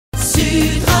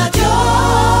Sud Radio.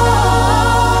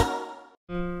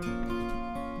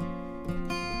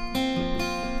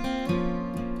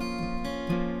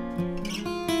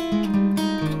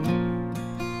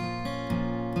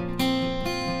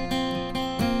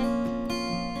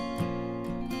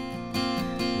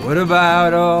 What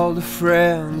about all the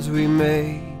friends we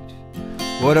made?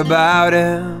 What about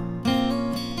them?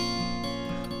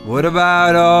 What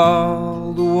about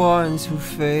all the ones who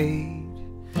fade?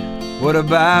 What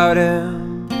about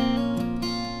them?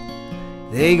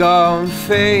 They gon'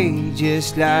 fade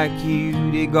just like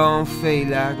you, they gon' fade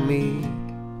like me.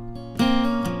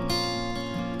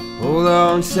 Hold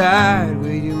on tight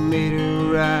with your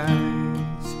middle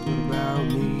rise. What about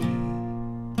me?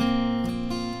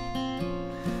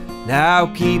 Now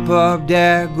keep up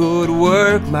that good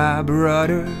work, my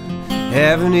brother.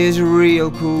 Heaven is a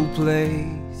real cool place.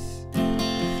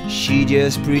 She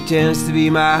just pretends to be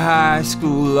my high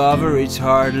school lover. It's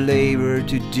hard labor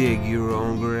to dig your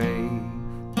own grave.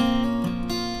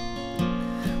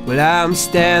 Well, I'm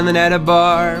standing at a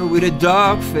bar with a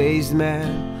dog-faced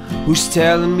man who's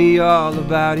telling me all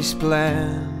about his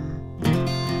plan.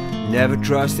 Never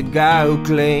trust a guy who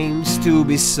claims to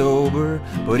be sober,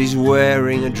 but he's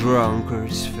wearing a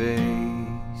drunkard's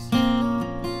face.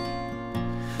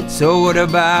 So what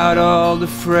about all the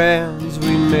friends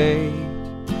we made?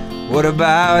 What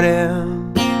about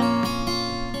him?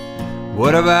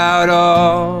 What about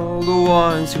all the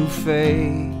ones who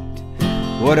fade?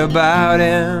 What about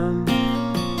him?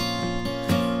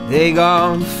 They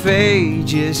gon' fade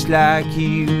just like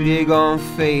you, they gon'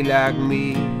 fade like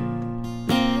me.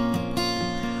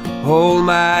 Hold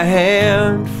my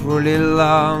hand for a little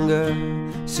longer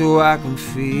so I can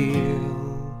feel.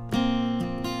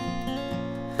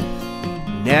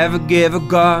 Never give a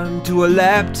gun to a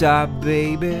laptop,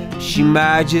 baby. She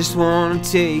might just wanna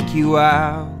take you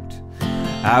out.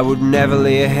 I would never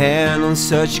lay a hand on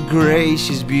such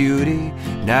gracious beauty,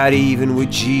 not even with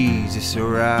Jesus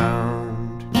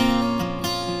around.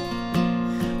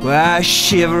 Well, I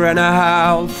shiver and I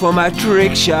howl for my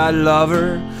trick shot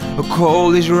lover. A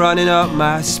cold is running up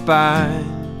my spine.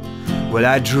 Well,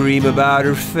 I dream about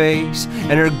her face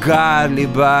and her godly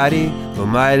body, but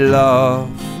my love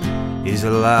is a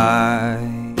lie.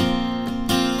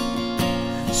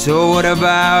 So what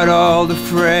about all the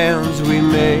friends we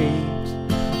made?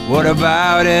 What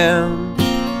about him?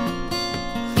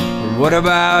 And what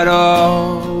about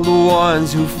all the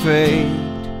ones who fade?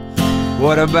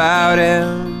 What about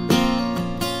him?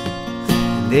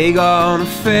 They gon'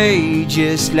 fade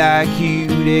just like you,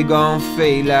 they gon'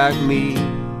 fade like me.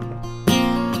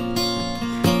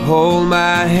 Hold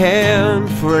my hand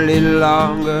for a little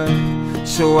longer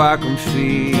so I can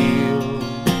feel.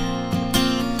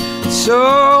 So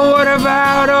what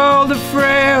about all the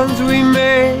friends we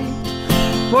made?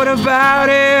 What about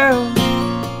him?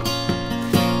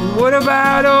 And what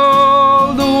about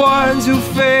all the ones who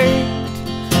fade?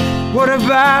 What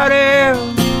about him?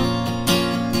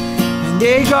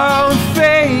 They gon'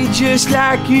 fade just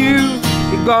like you,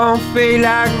 they gon' fade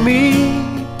like me.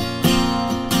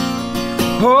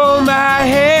 Hold my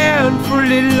hand for a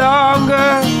little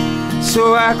longer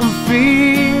so I can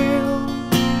feel.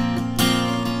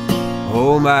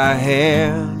 Hold my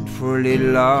hand for a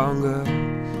little longer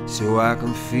so I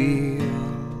can feel.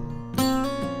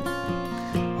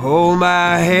 Hold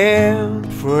my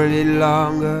hand for a little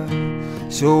longer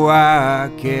so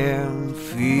I can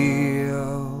feel.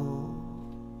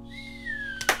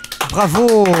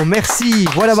 Bravo, merci,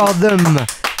 voilà Bardem,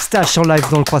 Stache en live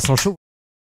dans le Croissant Show.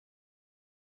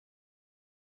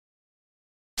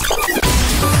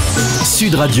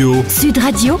 Sud Radio, Sud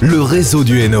Radio, le réseau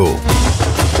du Hainaut.